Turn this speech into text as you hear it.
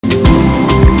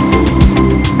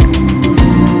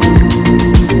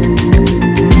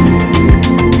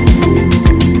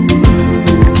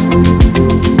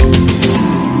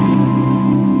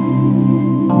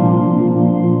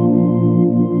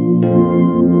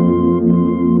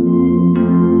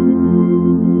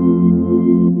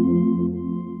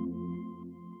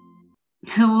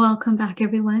welcome back,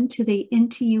 everyone, to the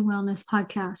Into You Wellness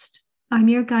podcast. I'm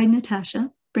your guide, Natasha,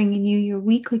 bringing you your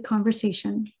weekly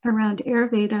conversation around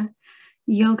Ayurveda,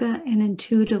 yoga, and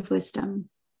intuitive wisdom.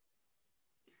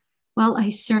 Well, I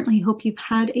certainly hope you've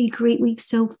had a great week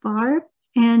so far.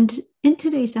 And in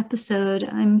today's episode,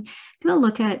 I'm going to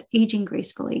look at aging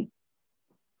gracefully.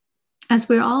 As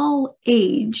we all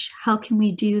age, how can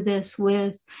we do this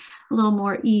with a little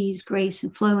more ease, grace,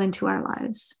 and flow into our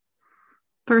lives?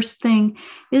 First thing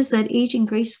is that aging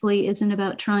gracefully isn't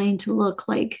about trying to look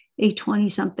like a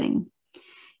 20-something.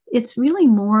 It's really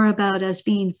more about us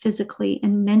being physically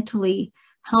and mentally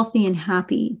healthy and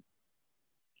happy.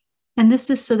 And this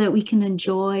is so that we can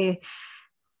enjoy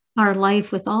our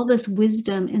life with all this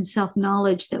wisdom and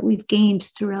self-knowledge that we've gained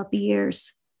throughout the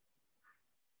years.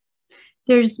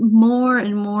 There's more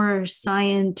and more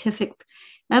scientific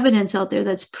evidence out there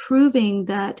that's proving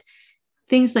that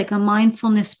things like a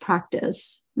mindfulness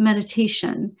practice,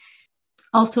 meditation,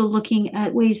 also looking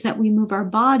at ways that we move our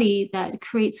body that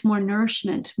creates more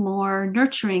nourishment, more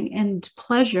nurturing and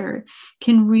pleasure,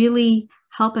 can really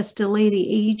help us delay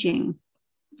the aging.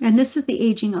 And this is the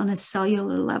aging on a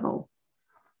cellular level.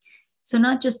 So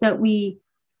not just that we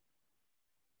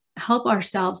help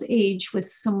ourselves age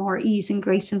with some more ease and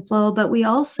grace and flow, but we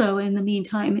also, in the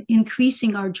meantime,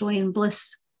 increasing our joy and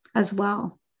bliss as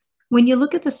well. When you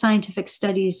look at the scientific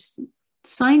studies,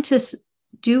 scientists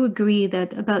do agree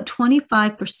that about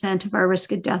 25% of our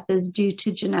risk of death is due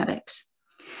to genetics.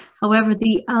 However,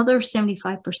 the other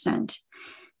 75%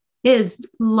 is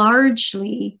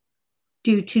largely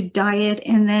due to diet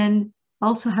and then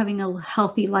also having a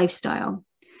healthy lifestyle.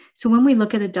 So when we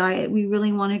look at a diet, we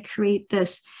really want to create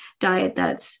this diet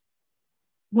that's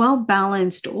well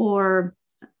balanced, or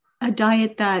a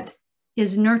diet that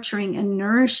is nurturing and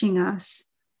nourishing us.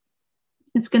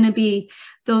 It's going to be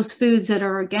those foods that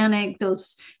are organic,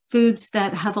 those foods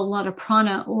that have a lot of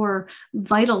prana or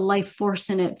vital life force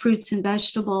in it, fruits and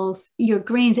vegetables, your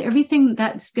grains, everything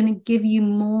that's going to give you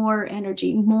more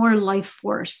energy, more life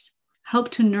force, help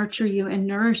to nurture you and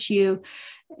nourish you,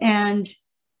 and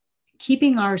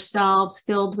keeping ourselves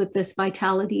filled with this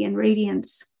vitality and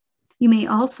radiance. You may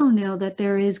also know that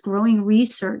there is growing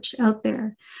research out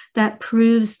there that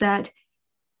proves that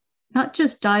not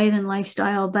just diet and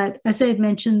lifestyle, but as I had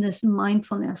mentioned, this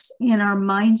mindfulness and our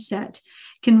mindset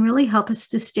can really help us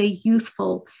to stay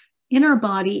youthful in our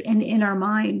body and in our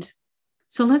mind.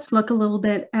 So let's look a little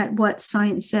bit at what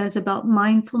science says about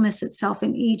mindfulness itself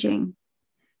and aging.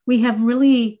 We have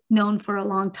really known for a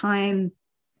long time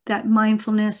that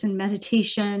mindfulness and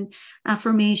meditation,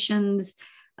 affirmations,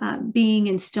 being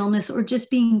in stillness, or just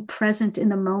being present in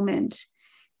the moment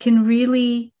can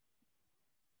really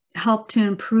help to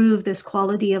improve this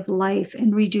quality of life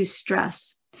and reduce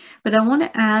stress. But I want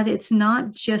to add, it's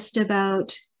not just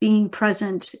about being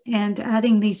present and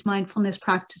adding these mindfulness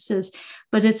practices,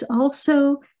 but it's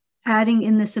also adding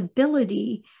in this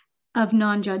ability of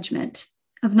non-judgment,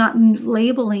 of not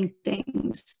labeling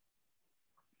things,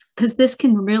 because this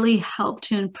can really help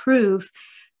to improve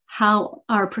how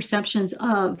our perceptions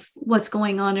of what's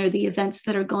going on or the events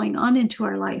that are going on into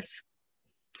our life.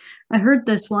 I heard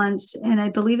this once, and I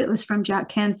believe it was from Jack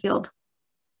Canfield.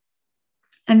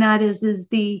 And that is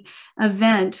the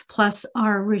event plus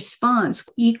our response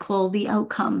equal the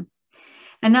outcome.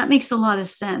 And that makes a lot of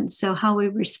sense. So how we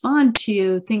respond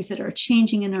to things that are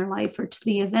changing in our life or to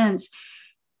the events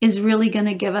is really going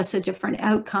to give us a different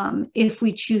outcome if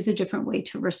we choose a different way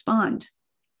to respond.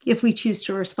 If we choose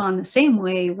to respond the same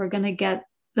way, we're going to get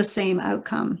the same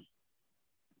outcome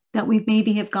that we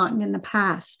maybe have gotten in the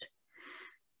past.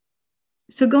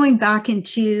 So going back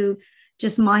into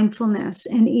just mindfulness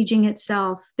and aging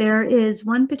itself, there is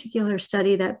one particular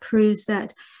study that proves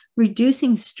that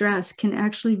reducing stress can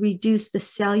actually reduce the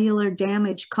cellular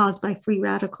damage caused by free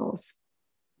radicals.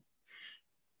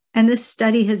 And this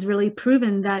study has really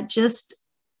proven that just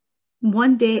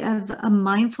one day of a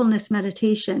mindfulness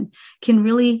meditation can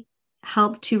really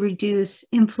help to reduce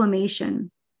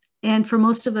inflammation. And for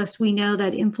most of us, we know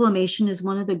that inflammation is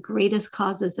one of the greatest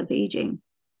causes of aging.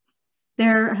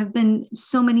 There have been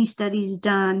so many studies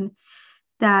done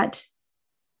that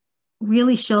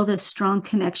really show this strong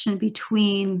connection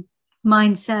between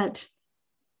mindset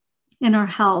and our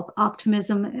health,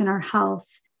 optimism and our health.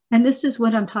 And this is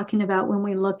what I'm talking about when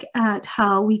we look at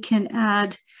how we can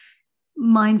add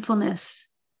mindfulness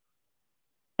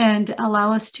and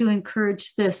allow us to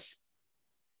encourage this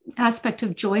aspect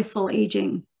of joyful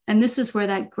aging. And this is where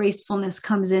that gracefulness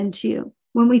comes into.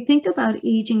 When we think about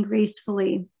aging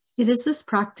gracefully, it is this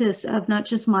practice of not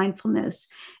just mindfulness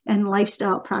and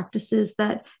lifestyle practices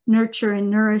that nurture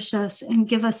and nourish us and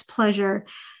give us pleasure,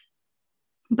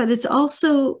 but it's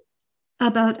also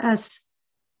about us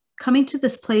coming to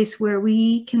this place where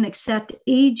we can accept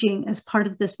aging as part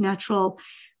of this natural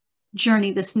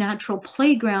journey, this natural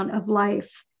playground of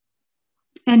life,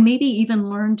 and maybe even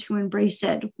learn to embrace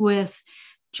it with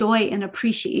joy and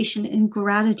appreciation and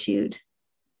gratitude.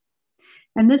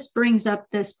 And this brings up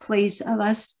this place of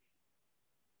us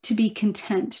to be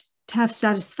content, to have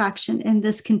satisfaction, and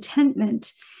this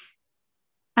contentment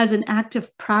as an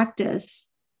active practice,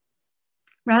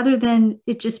 rather than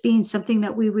it just being something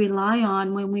that we rely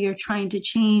on when we are trying to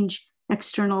change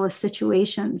external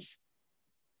situations.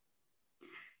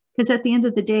 Because at the end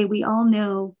of the day, we all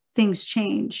know things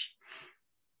change.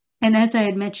 And as I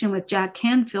had mentioned with Jack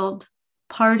Canfield,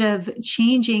 part of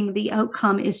changing the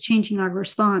outcome is changing our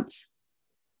response.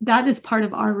 That is part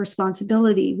of our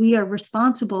responsibility. We are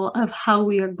responsible of how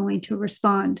we are going to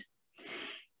respond.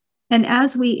 And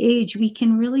as we age, we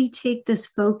can really take this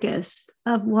focus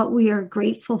of what we are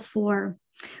grateful for,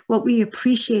 what we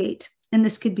appreciate. And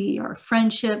this could be your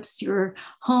friendships, your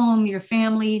home, your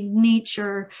family,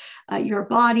 nature, your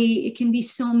body. It can be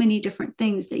so many different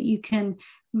things that you can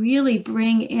really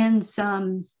bring in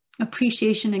some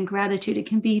appreciation and gratitude. It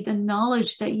can be the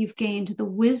knowledge that you've gained, the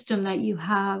wisdom that you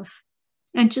have,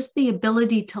 and just the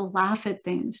ability to laugh at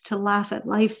things, to laugh at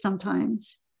life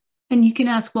sometimes. And you can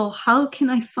ask, well, how can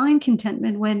I find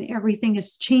contentment when everything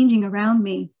is changing around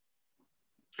me?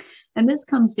 And this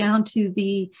comes down to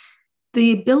the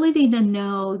ability to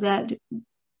know that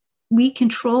we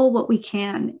control what we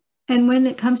can. And when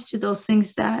it comes to those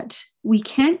things that we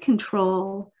can't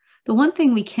control, the one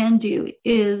thing we can do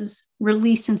is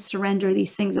release and surrender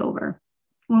these things over.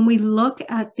 When we look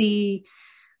at the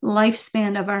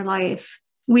lifespan of our life,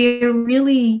 we're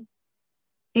really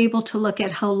able to look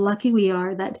at how lucky we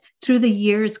are that through the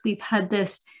years we've had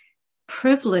this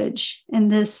privilege and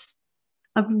this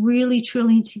of really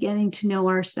truly to getting to know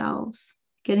ourselves,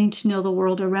 getting to know the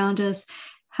world around us,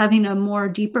 having a more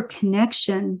deeper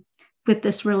connection with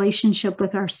this relationship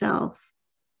with ourselves.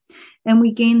 And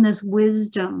we gain this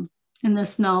wisdom and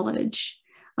this knowledge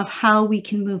of how we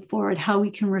can move forward, how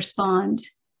we can respond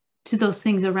to those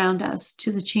things around us,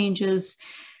 to the changes,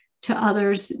 to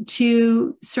others,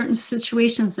 to certain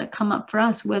situations that come up for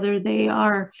us, whether they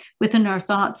are within our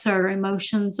thoughts, our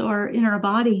emotions, or in our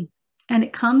body. And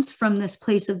it comes from this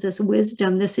place of this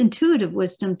wisdom, this intuitive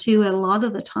wisdom too, a lot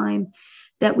of the time,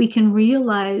 that we can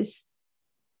realize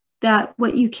that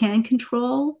what you can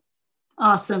control,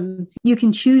 awesome. You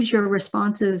can choose your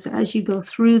responses as you go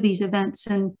through these events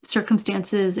and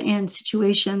circumstances and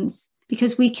situations,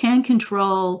 because we can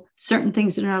control certain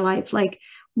things in our life, like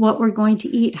what we're going to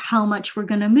eat, how much we're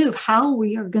going to move, how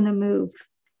we are going to move,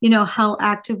 how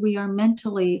active we are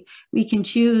mentally. We can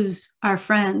choose our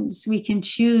friends. We can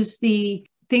choose the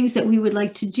things that we would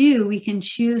like to do. We can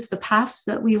choose the paths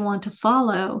that we want to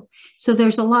follow. So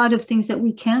there's a lot of things that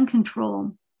we can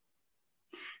control.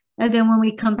 And then when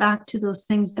we come back to those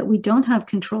things that we don't have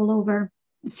control over,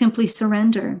 simply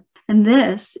surrender. And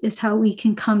this is how we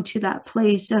can come to that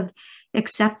place of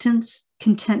acceptance,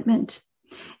 contentment.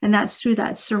 And that's through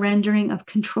that surrendering of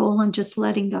control and just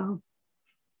letting go.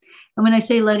 And when I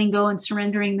say letting go and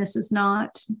surrendering, this is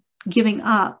not giving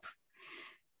up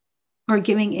or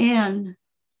giving in,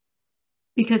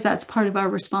 because that's part of our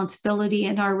responsibility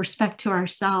and our respect to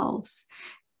ourselves,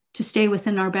 to stay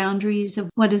within our boundaries of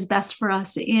what is best for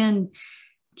us in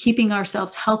keeping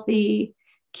ourselves healthy,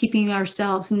 keeping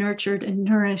ourselves nurtured and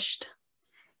nourished.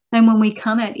 And when we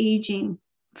come at aging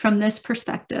from this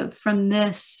perspective, from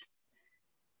this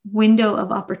window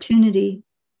of opportunity,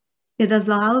 it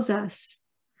allows us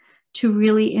to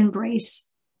really embrace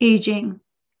aging,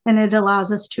 and it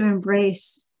allows us to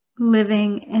embrace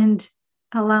living and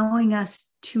allowing us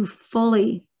to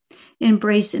fully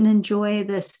embrace and enjoy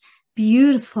this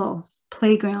beautiful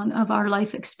playground of our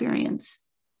life experience.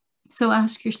 So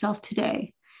ask yourself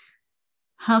today,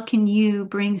 how can you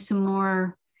bring some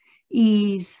more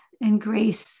ease and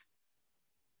grace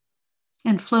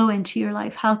and flow into your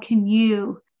life? How can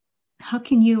you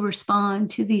respond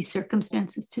to these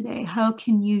circumstances today? How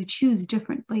can you choose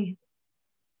differently?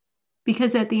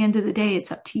 Because at the end of the day,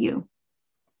 it's up to you.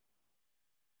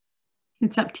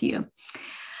 It's up to you.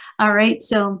 All right.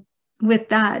 So with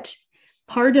that,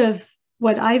 part of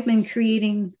what I've been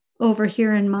creating over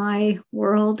here in my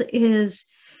world is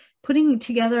putting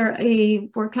together a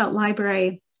workout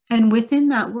library. And within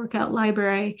that workout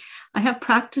library, I have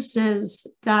practices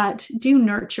that do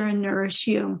nurture and nourish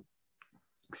you,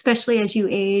 especially as you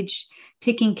age,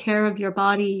 taking care of your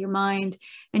body, your mind,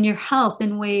 and your health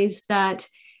in ways that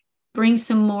bring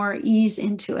some more ease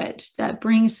into it, that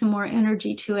brings some more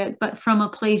energy to it, but from a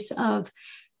place of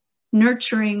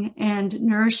nurturing and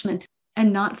nourishment.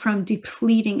 and not from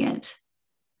depleting it.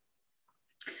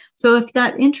 So if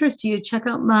that interests you, check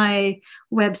out my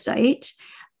website,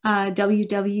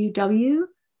 www.Ayurvedic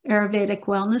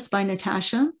Wellness by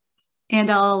Natasha, and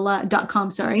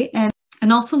 .com,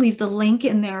 and also leave the link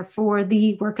in there for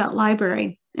the workout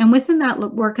library. And within that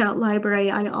workout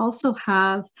library, I also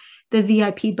have the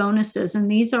VIP bonuses. And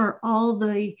these are all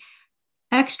the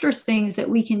extra things that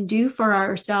we can do for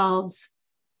ourselves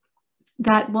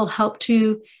that will help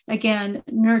to, again,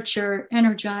 nurture,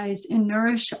 energize, and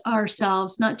nourish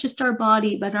ourselves, not just our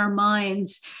body, but our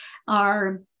minds,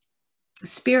 our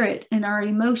spirit, and our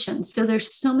emotions. So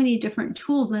there's so many different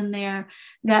tools in there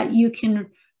that you can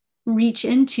reach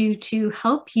into to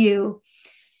help you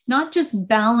not just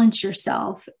balance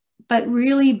yourself, but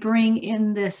really bring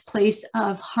in this place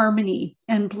of harmony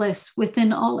and bliss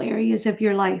within all areas of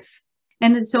your life.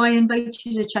 And so I invite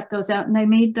you to check those out. And I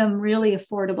made them really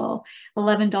affordable,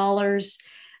 $11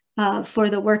 for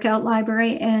the workout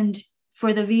library. And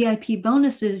for the VIP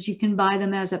bonuses, you can buy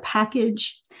them as a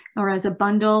package or as a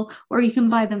bundle, or you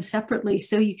can buy them separately.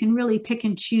 So you can really pick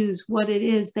and choose what it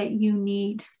is that you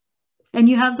need. And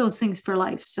you have those things for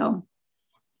life. So,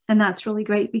 and that's really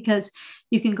great because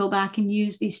you can go back and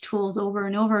use these tools over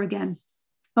and over again.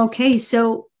 Okay,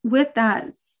 so with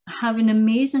that, have an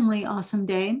amazingly awesome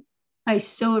day. I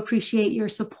so appreciate your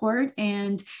support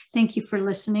and thank you for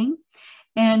listening.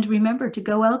 And remember to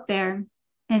go out there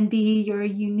and be your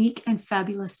unique and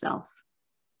fabulous self.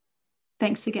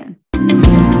 Thanks again.